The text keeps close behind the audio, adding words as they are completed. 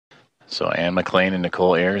So Anne McLean and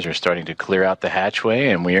Nicole Ayers are starting to clear out the hatchway,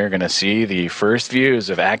 and we are going to see the first views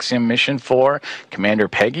of Axiom Mission 4. Commander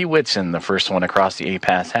Peggy Whitson, the first one across the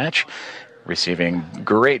A-Pass hatch, receiving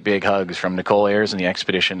great big hugs from Nicole Ayers and the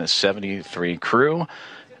Expedition 73 crew.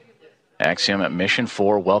 Axiom Mission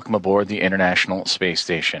 4, welcome aboard the International Space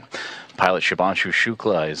Station. Pilot Shubhanshu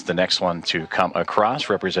Shukla is the next one to come across,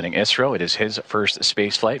 representing ISRO. It is his first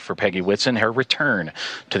space flight for Peggy Whitson, her return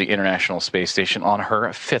to the International Space Station on her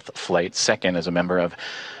 5th flight, second as a member of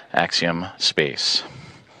Axiom Space.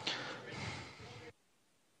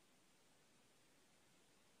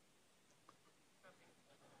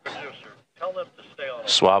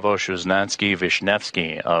 Slawosz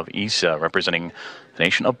Uznanski-Wisniewski of ESA, representing the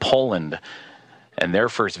nation of Poland. And their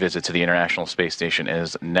first visit to the International Space Station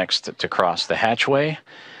is next to cross the hatchway.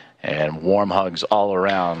 And warm hugs all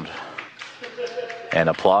around. And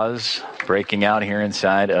applause breaking out here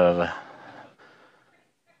inside of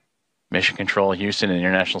Mission Control Houston and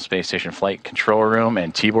International Space Station Flight Control Room.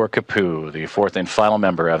 And Tibor Kapu, the fourth and final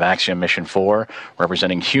member of Axiom Mission 4,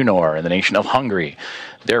 representing Hunor and the nation of Hungary.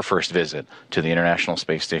 Their first visit to the International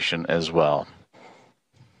Space Station as well.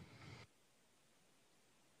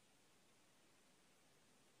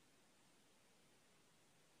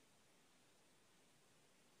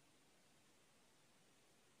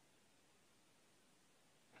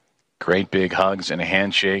 Great big hugs and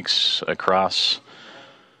handshakes across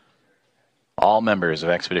all members of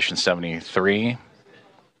Expedition 73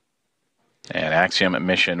 and Axiom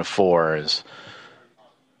Mission 4's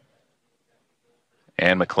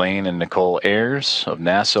Anne McLean and Nicole Ayers of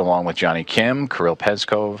NASA, along with Johnny Kim, Kirill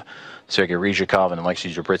Peskov, Sergei Ryzhikov, and Alexei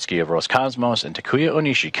Zabritsky of Roscosmos, and Takuya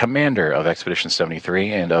Onishi, commander of Expedition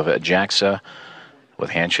 73 and of JAXA, with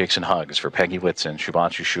handshakes and hugs for Peggy Whitson,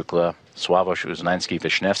 Shubhanshu Shukla, Slawosz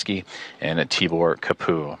Uznanski-Wisniewski, and Tibor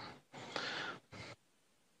Kapu.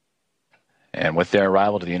 And with their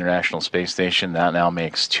arrival to the International Space Station, that now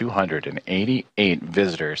makes 288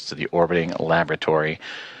 visitors to the orbiting laboratory.